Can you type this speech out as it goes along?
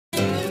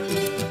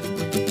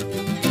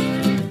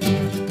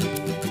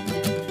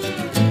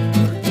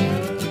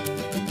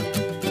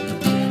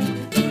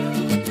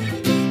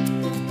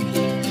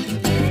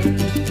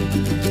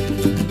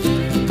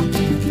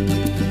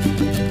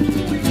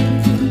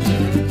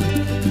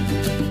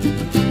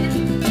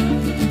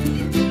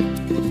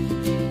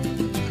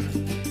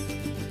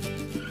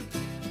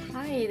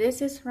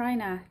this is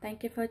Raina.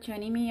 Thank you for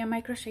joining me on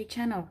my crochet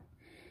channel.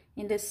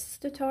 In this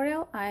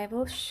tutorial, I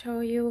will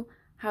show you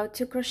how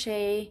to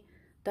crochet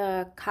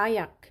the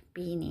kayak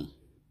beanie.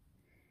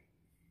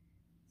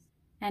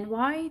 And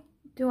why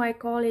do I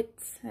call it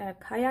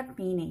kayak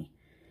beanie?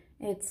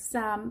 It's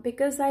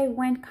because I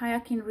went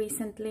kayaking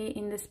recently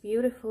in this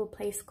beautiful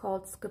place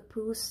called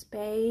Scappoose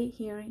Bay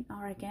here in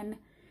Oregon,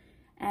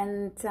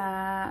 and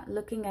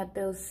looking at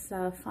those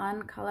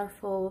fun,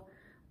 colorful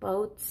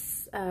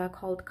boats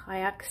called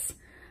kayaks,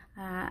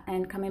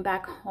 and coming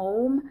back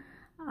home,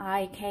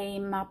 I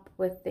came up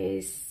with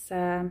this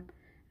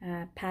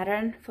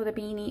pattern for the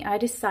beanie. I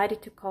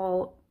decided to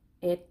call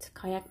it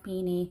kayak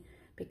beanie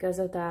because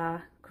of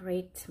the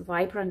great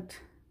vibrant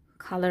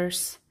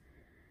colors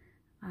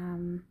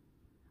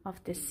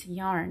of this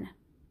yarn.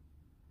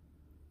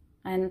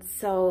 And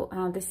so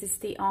this is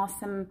the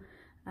awesome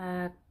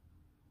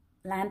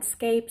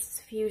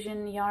Landscapes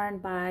Fusion yarn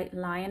by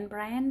Lion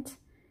brand,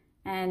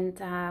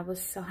 and I was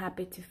so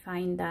happy to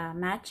find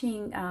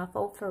matching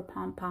faux fur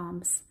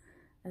pom-poms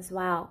as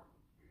well.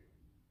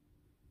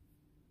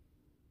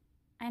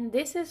 And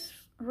this is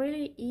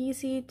really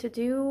easy to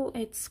do.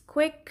 It's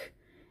quick.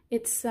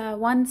 It's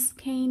one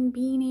skein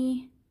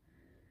beanie,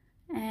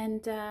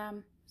 and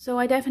so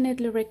I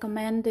definitely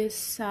recommend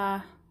this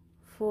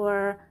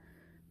for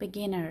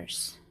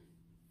beginners.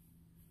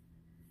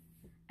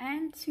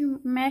 And to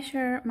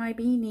measure my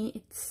beanie,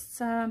 it's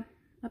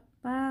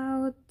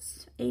about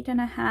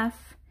 8.5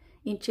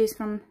 inches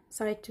from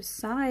side to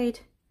side,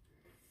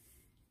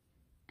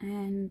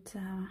 and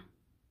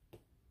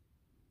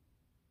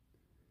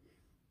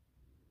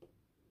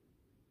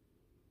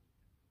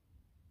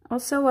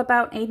also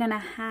about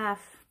 8.5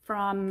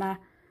 from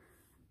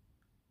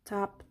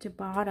top to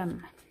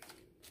bottom.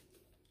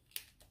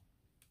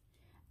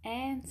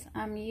 And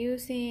I'm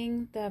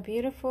using the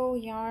beautiful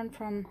yarn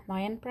from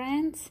Lion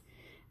brands.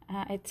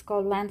 It's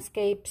called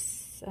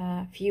Landscapes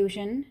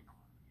Fusion,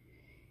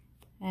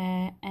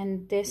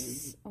 and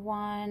this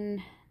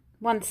one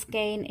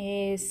skein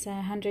is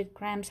 100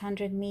 grams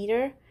 100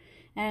 meter,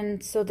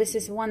 and so this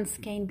is one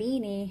skein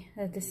beanie.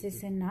 This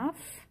is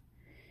enough.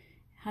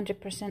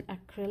 100%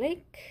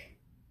 acrylic,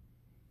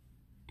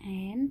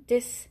 and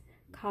this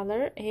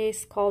color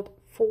is called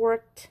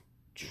Fort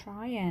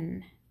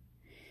Tryon.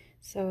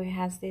 So it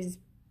has this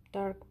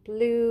dark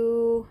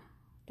blue,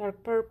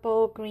 dark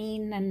purple,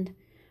 green, and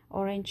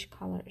orange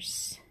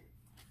colors.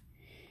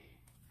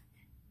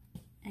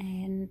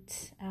 And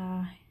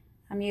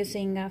I'm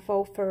using a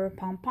faux fur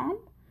pom-pom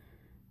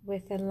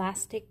with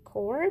elastic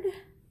cord.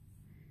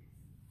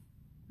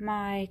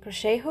 My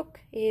crochet hook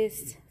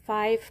is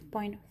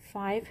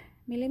 5.5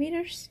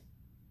 millimeters,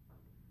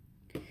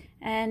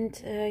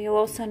 and you'll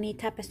also need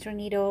tapestry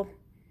needle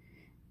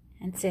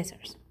and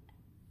scissors.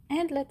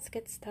 And let's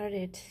get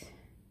started.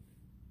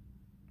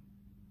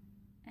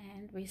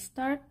 And we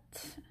start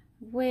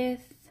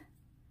with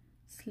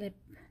slip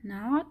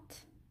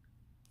knot,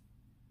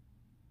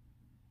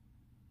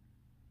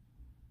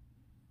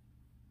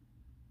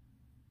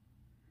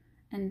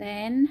 and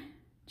then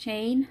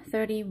chain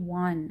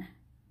 31.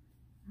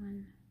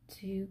 1,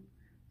 2,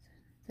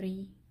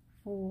 3,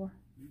 4,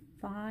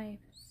 5,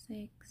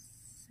 6,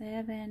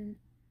 7.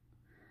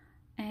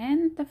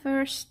 And the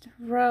first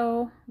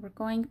row we're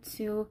going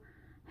to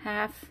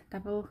half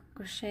double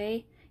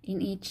crochet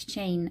in each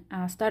chain,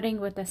 starting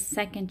with the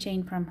second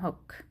chain from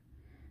hook.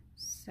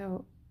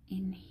 So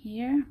in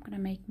here I'm gonna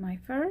make my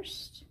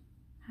first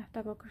half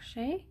double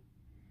crochet,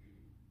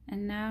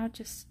 and now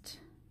just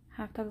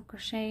half double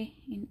crochet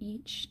in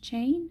each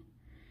chain.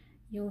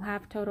 You'll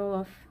have total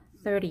of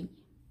 30.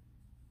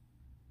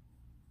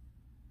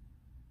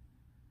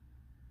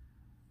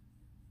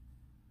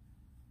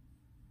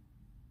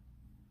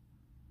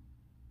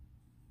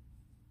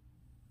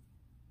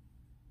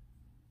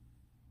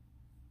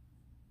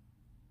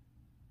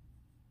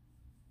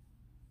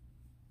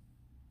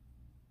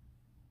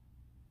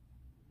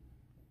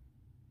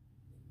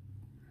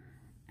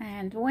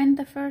 And when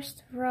the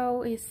first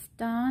row is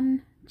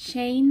done,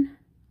 chain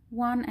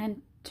 1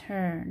 and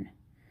turn.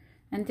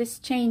 And this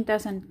chain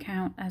doesn't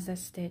count as a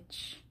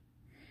stitch.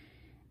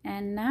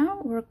 And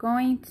now we're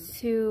going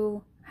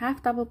to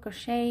half double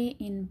crochet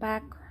in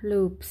back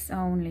loops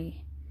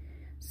only.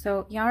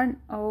 So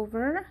yarn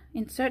over,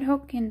 insert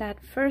hook in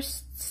that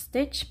first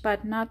stitch,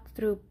 but not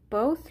through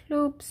both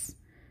loops,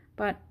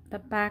 but the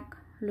back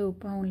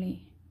loop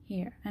only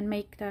here, and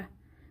make the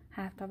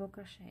half double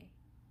crochet.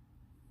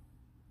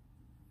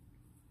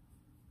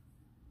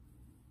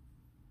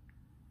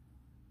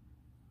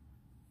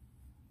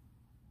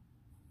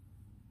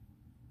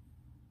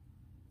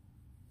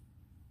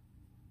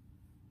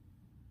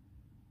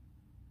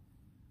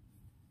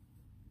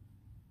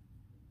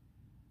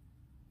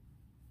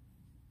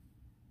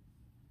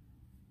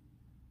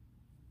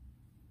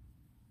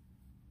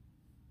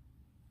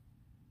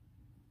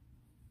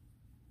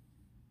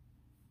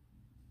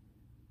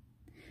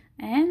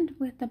 And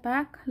with the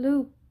back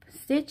loop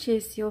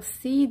stitches, you'll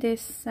see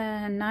this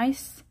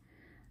nice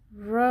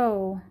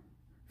row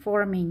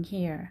forming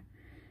here.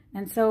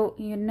 And so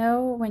you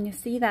know when you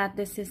see that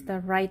this is the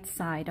right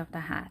side of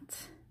the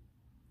hat.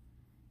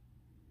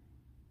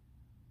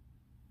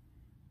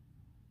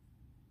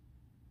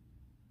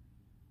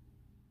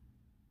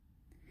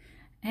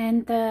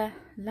 And the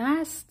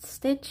last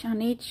stitch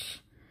on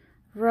each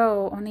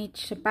row, on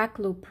each back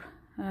loop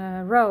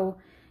row,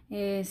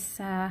 is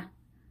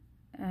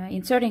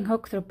inserting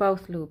hook through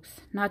both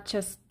loops, not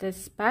just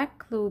this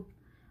back loop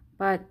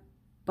but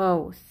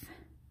both.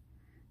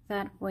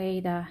 That way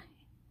the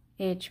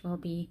edge will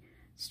be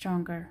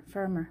stronger,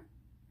 firmer.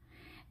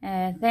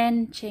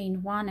 Then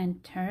chain 1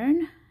 and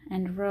turn,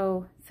 and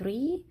row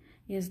 3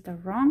 is the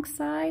wrong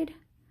side,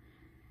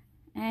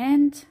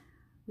 and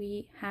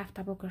we have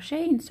double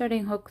crochet,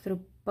 inserting hook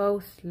through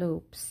both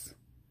loops,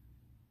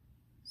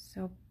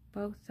 so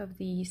both of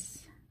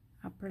these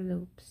upper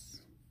loops.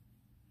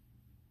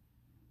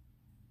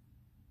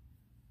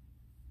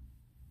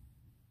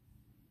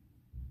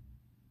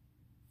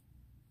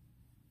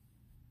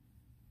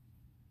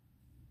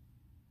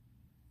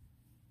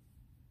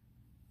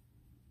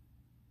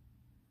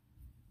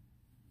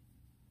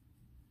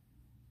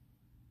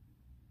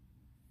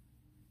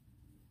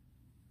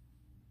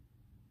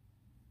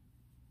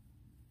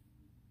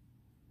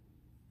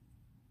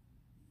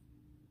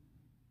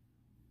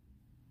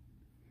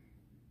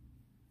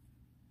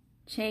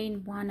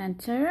 Chain 1 and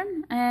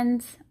turn,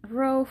 and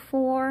row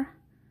 4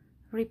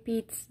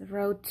 repeats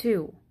row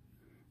 2,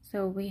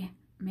 so we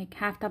make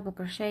half double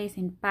crochets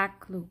in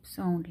back loops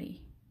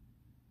only.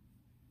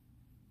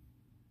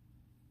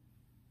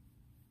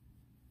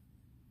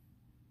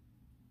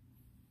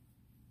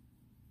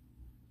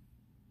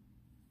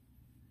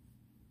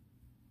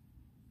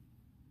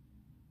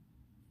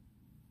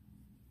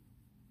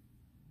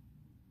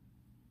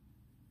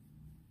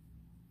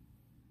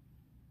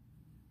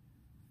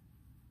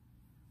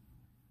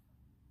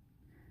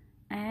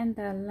 And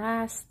the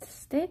last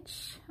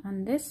stitch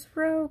on this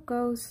row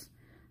goes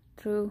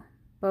through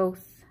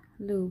both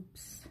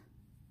loops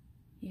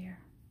here.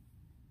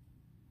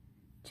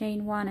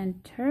 Chain 1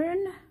 and turn,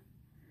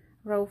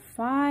 row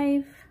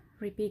 5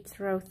 repeats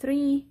row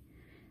 3,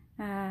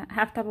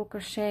 half double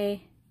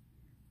crochet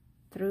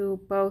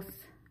through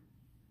both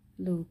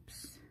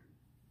loops.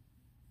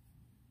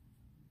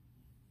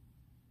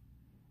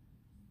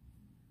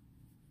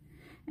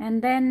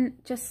 And then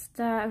just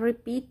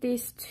repeat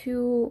these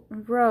 2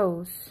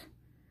 rows,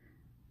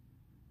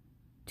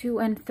 2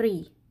 and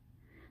 3.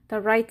 The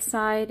right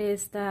side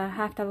is the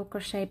half double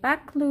crochet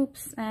back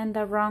loops, and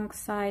the wrong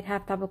side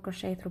half double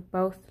crochet through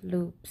both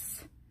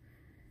loops.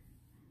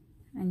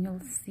 And you'll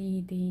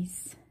see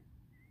these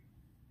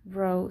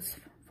rows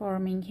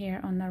forming here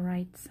on the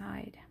right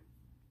side.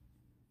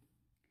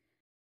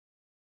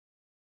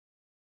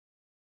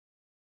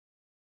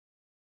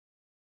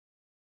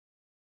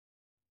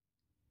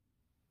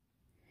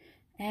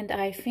 And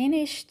I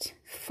finished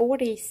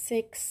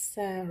 46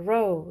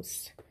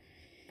 rows,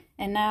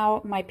 and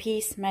now my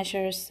piece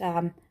measures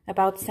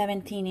about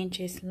 17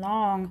 inches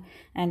long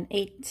and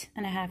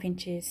 8.5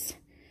 inches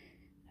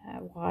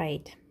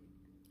wide.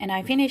 And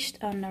I finished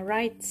on the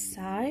right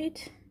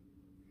side.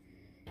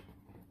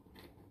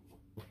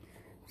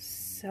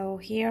 So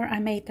here I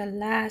made the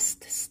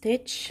last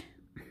stitch.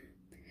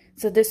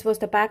 So this was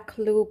the back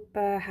loop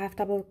half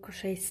double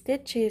crochet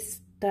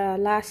stitches, the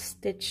last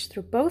stitch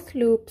through both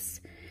loops.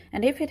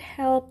 And if it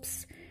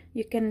helps,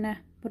 you can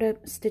put a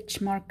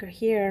stitch marker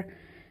here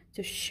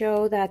to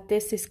show that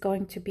this is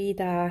going to be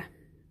the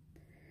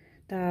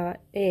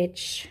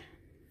edge,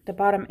 the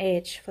bottom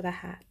edge for the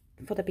hat,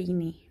 for the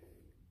beanie.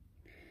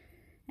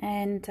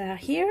 And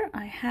here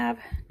I have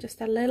just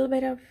a little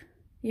bit of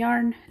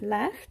yarn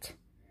left,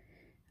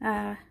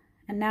 and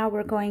now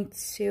we're going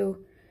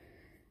to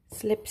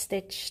slip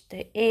stitch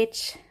the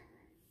edge.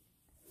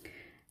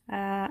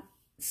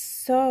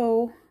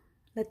 So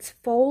let's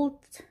fold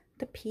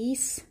the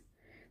piece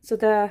so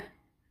the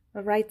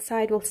right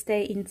side will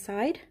stay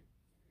inside.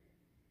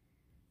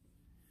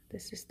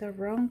 This is the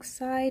wrong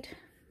side.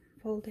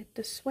 Fold it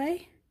this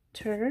way,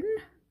 turn.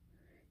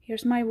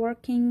 Here's my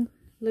working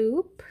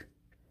loop,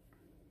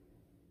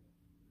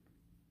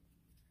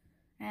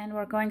 and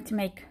we're going to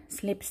make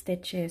slip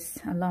stitches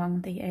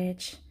along the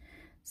edge.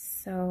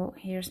 So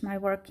here's my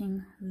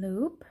working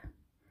loop.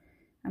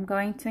 I'm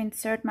going to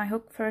insert my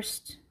hook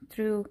first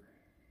through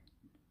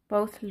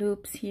both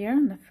loops here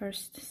in the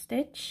first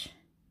stitch,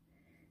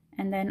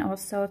 and then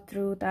also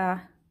through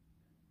the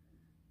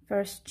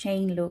first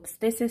chain loops.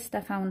 This is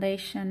the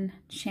foundation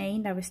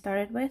chain that we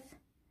started with.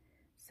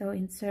 So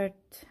insert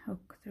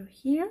hook through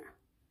here,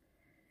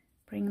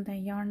 bring the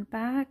yarn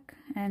back,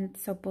 and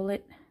so pull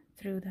it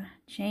through the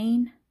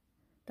chain,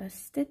 the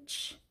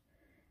stitch,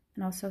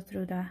 and also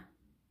through the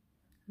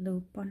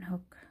loop on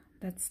hook.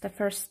 That's the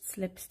first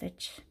slip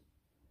stitch.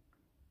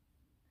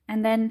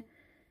 And then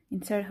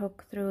insert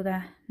hook through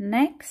the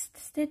next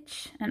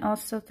stitch and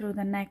also through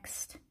the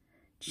next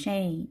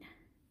chain.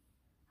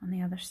 On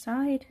the other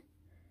side,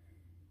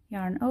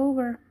 yarn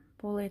over,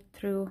 pull it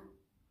through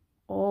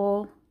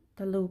all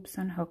the loops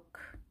on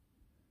hook.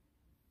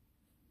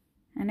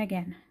 And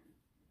again,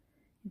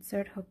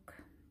 insert hook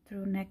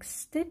through next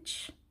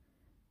stitch,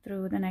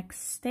 through the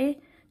next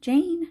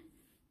chain,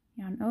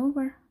 yarn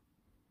over,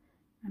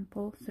 and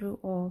pull through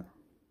all.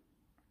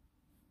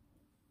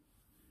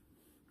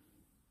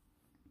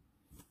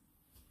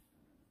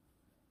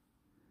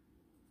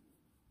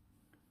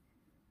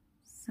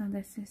 So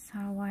this is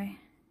how I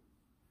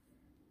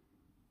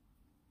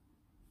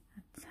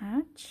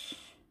attach.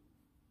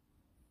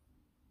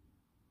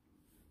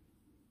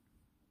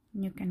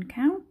 You can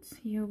count,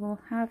 you will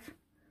have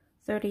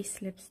 30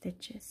 slip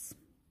stitches.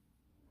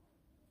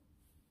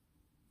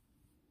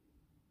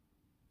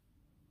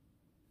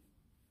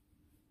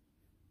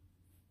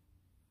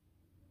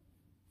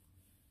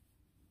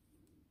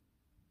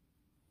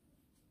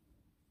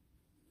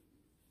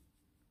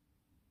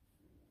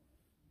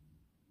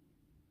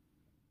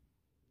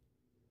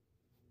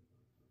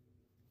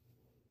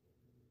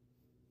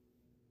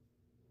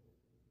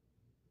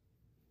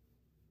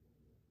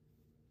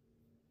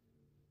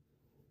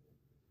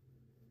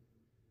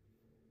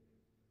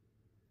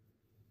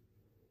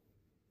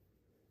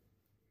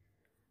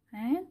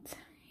 And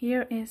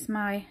here is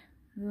my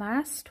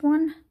last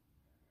one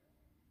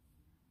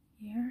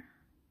here.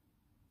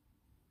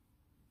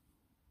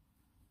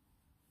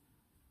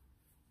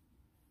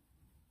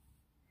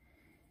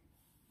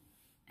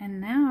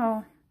 And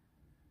now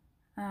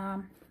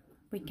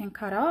we can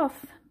cut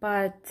off,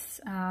 but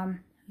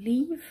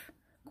leave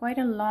quite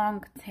a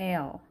long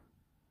tail.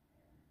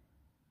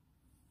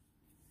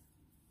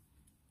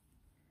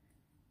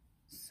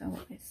 So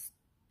we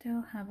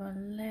still have a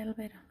little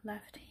bit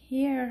left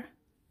here.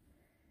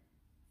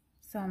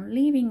 So I'm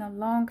leaving a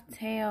long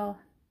tail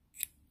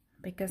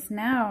because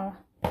now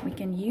we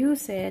can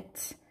use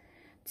it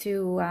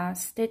to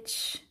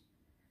stitch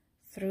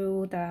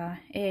through the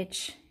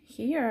edge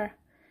here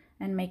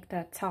and make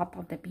the top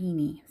of the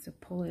beanie. So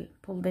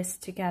pull this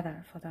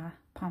together for the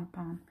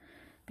pom-pom,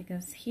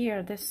 because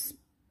here this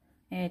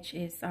edge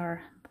is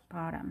our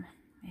bottom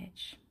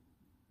edge.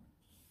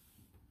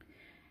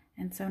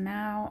 And so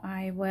now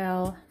I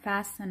will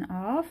fasten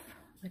off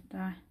with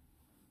the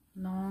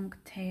long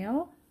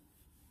tail.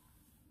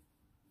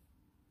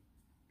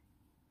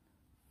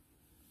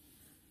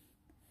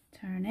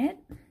 Turn it.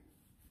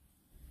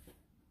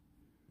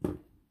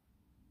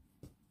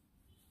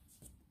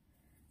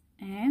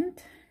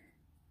 And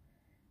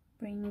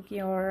bring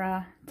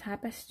your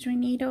tapestry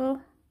needle.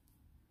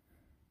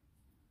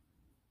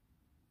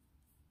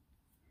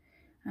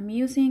 I'm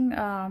using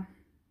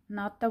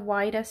not the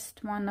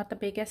widest one, not the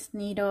biggest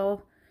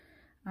needle,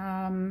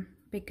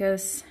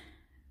 because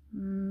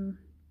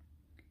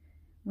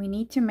we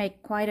need to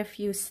make quite a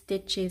few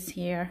stitches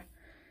here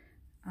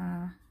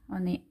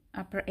on the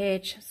upper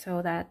edge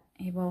so that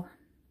it will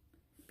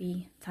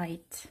be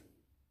tight.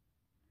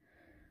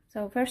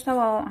 So first of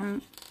all, I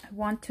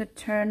want to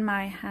turn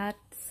my hat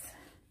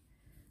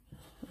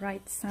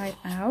right side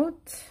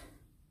out.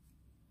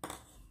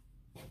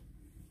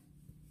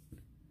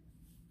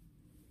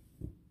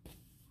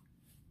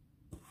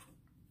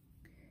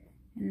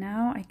 And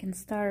now I can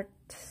start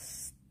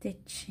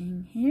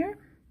stitching here.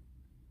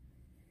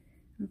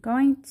 I'm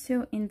going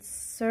to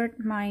insert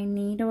my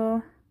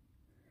needle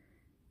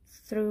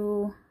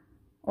through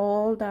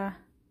all the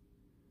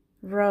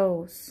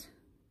rows.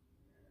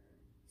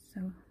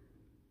 So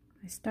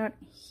I start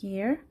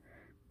here,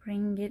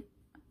 bring it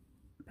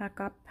back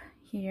up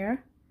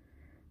here,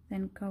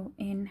 then go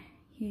in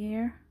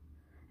here,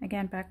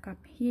 again back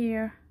up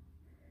here.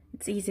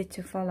 It's easy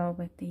to follow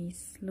with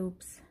these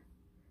loops.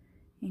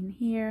 In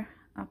here,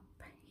 up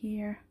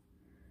here.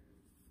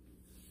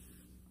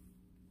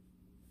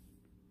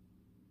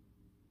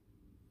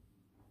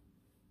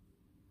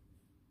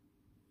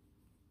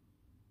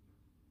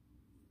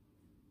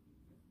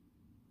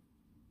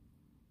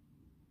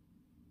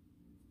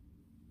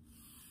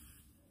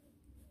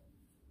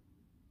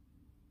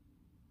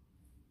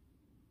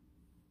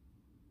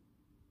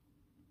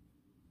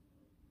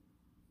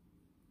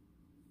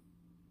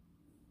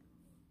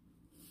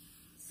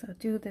 So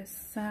do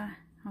this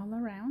all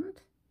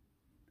around.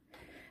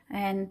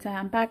 And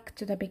back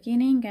to the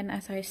beginning, and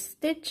as I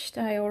stitched,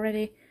 I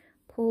already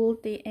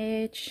pulled the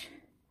edge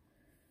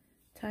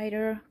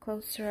tighter,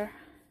 closer.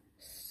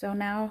 So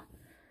now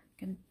I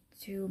can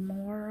do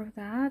more of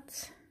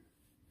that.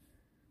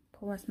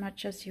 Pull as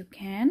much as you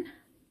can.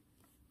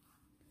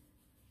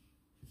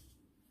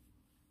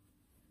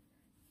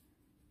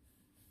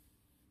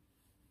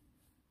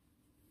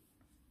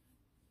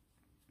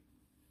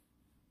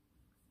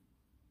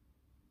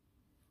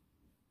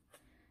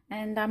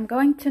 And I'm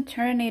going to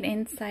turn it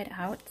inside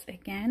out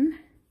again.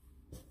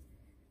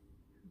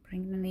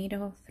 Bring the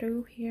needle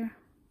through here.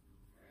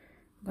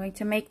 I'm going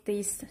to make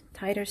these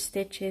tighter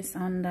stitches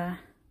on the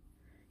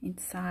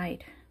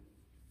inside.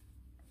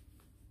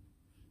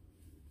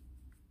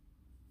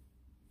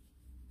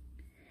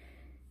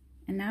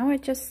 And now I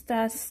just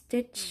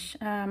stitch,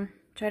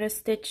 try to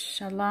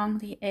stitch along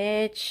the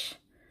edge,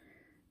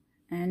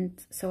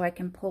 and so I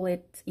can pull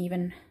it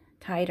even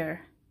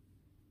tighter.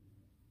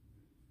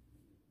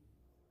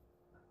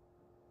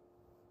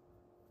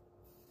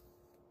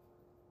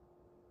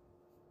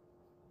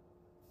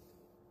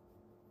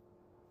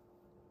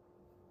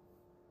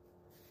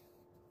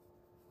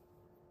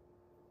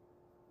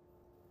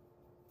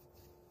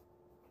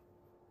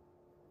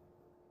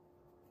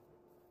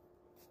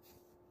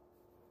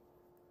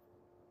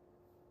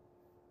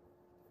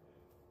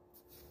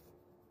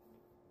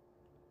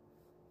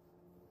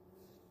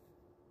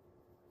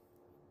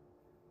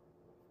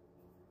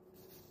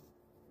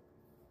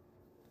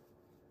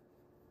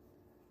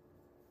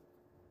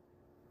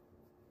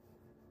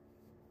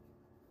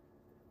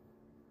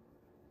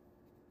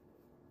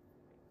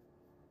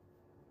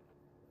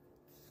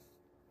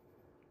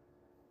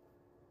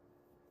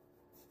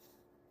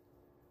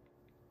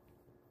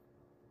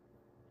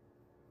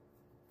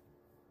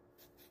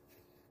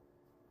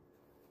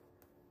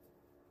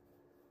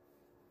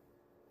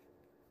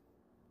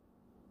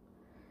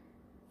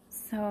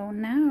 So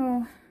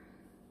now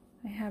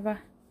I have a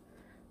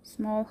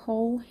small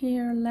hole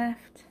here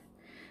left.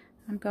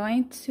 I'm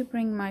going to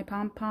bring my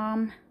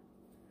pom-pom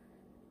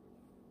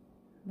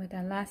with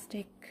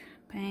elastic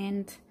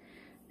band,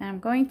 and I'm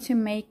going to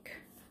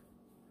make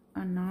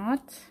a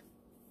knot.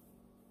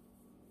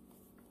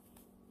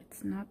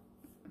 It's not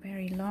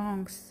very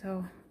long,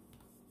 so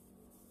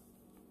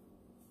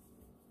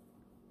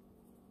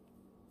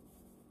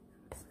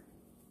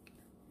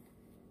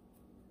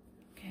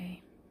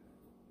okay.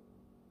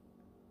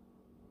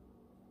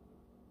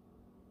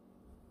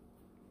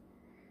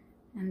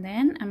 And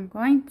then I'm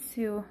going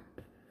to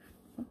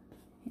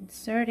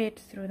insert it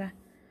through the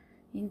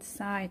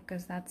inside,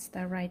 because that's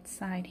the right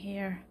side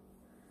here.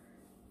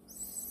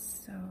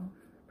 So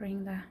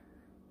bring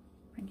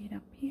it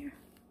up here.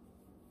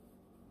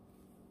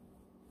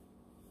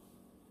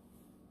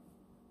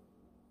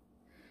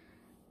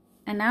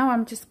 And now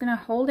I'm just gonna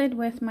hold it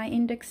with my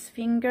index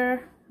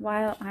finger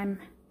while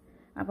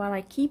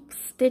I keep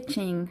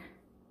stitching,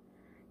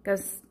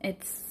 because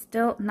it's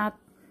still not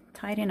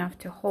tight enough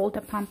to hold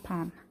the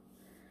pom-pom.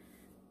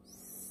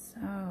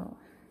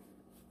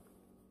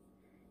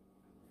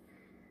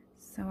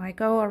 So I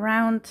go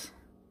around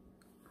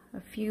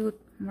a few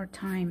more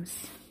times,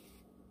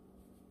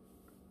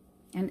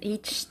 and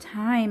each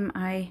time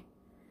I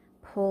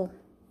pull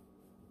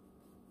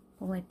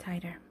it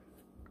tighter.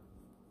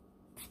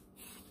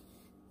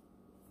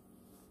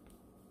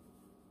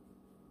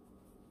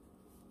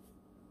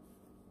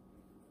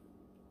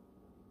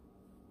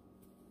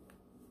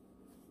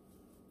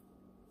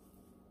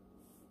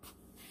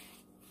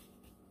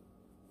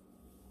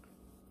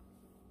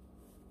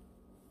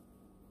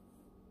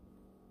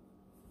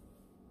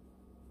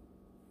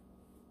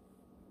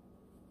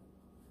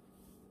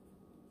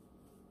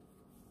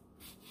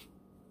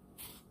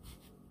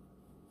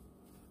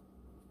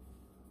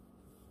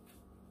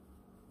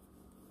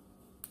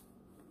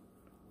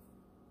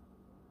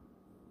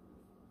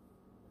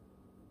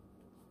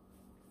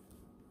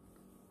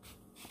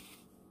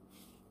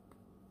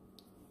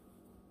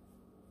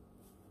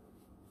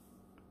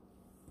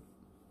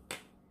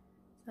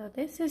 So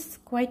this is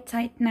quite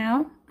tight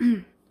now.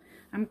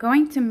 I'm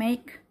going to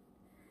make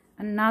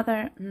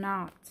another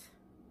knot.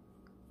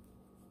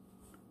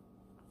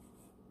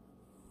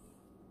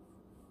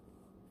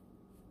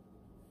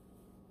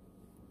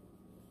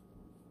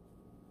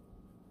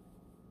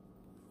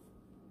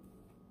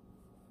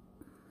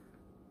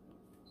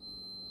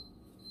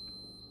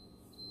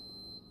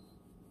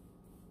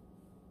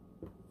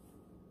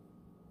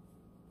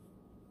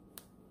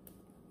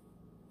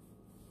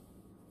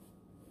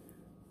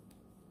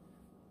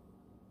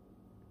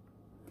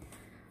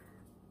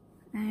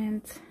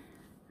 And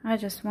I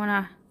just want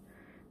to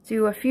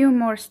do a few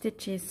more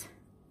stitches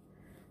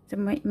to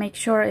make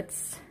sure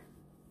it's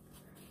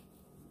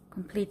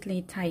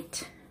completely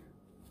tight.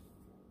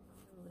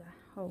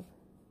 Oh.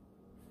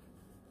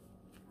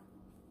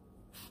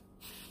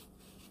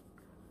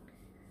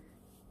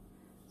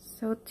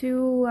 So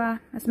do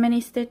as many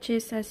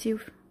stitches as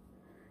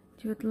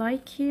you'd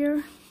like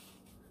here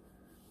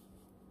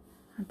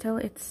until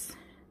it's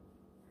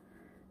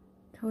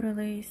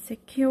totally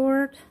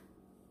secured.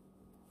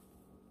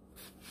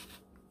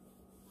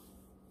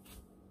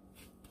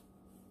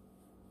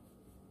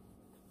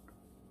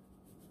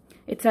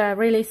 It's a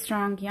really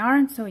strong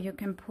yarn, so you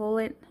can pull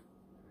it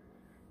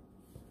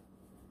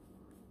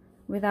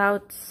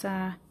without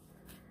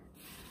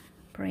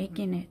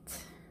breaking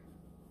it.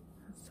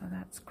 So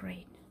that's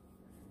great.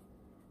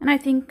 And I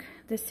think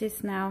this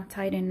is now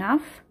tight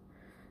enough.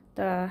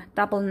 The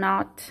double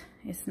knot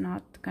is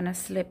not gonna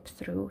slip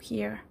through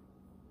here.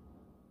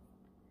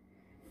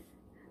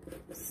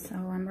 So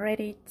I'm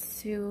ready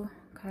to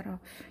cut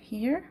off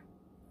here.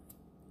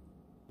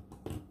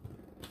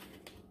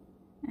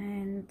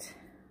 And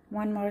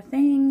one more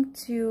thing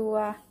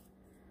to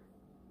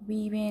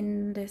weave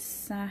in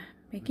this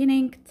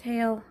beginning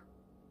tail.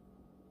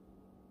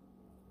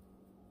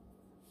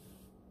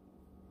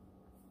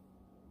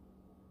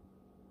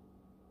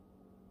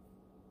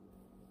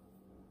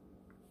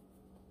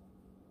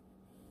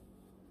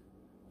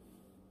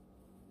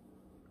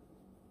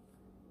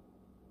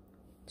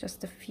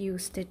 Just a few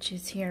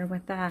stitches here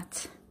with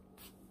that.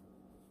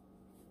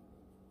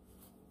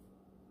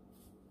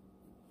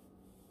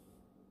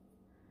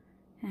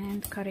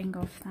 And cutting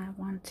off that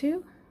one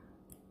too.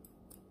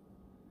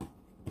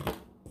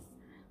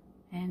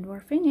 And we're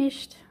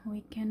finished.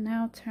 We can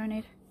now turn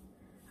it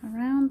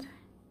around.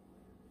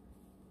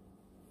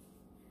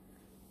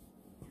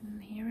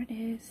 And here it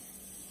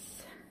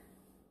is.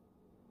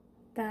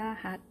 The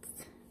hat.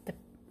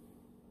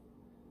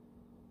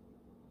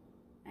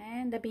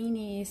 And the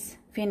beanie is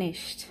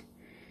finished.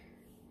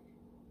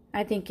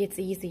 I think it's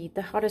easy.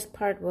 The hardest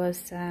part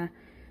was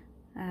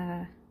the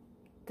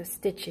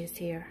stitches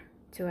here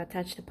to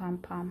attach the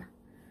pom-pom,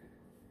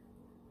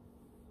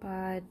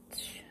 but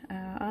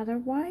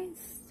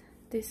otherwise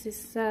this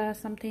is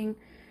something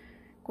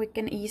quick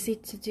and easy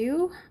to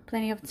do.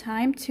 Plenty of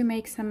time to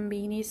make some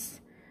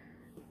beanies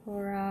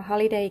for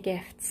holiday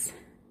gifts.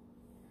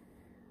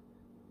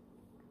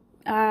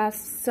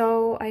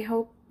 So I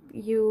hope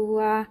you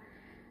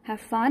have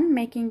fun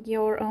making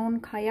your own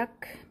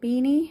kayak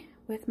beanie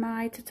with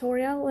my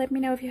tutorial. Let me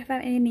know if you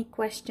have any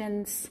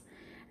questions,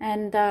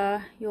 and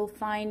you'll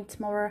find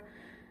more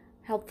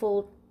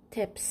helpful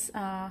tips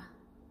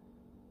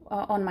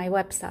on my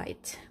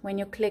website when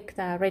you click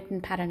the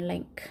written pattern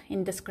link in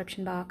the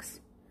description box.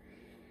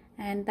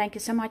 And thank you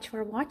so much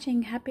for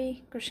watching.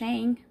 Happy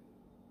crocheting!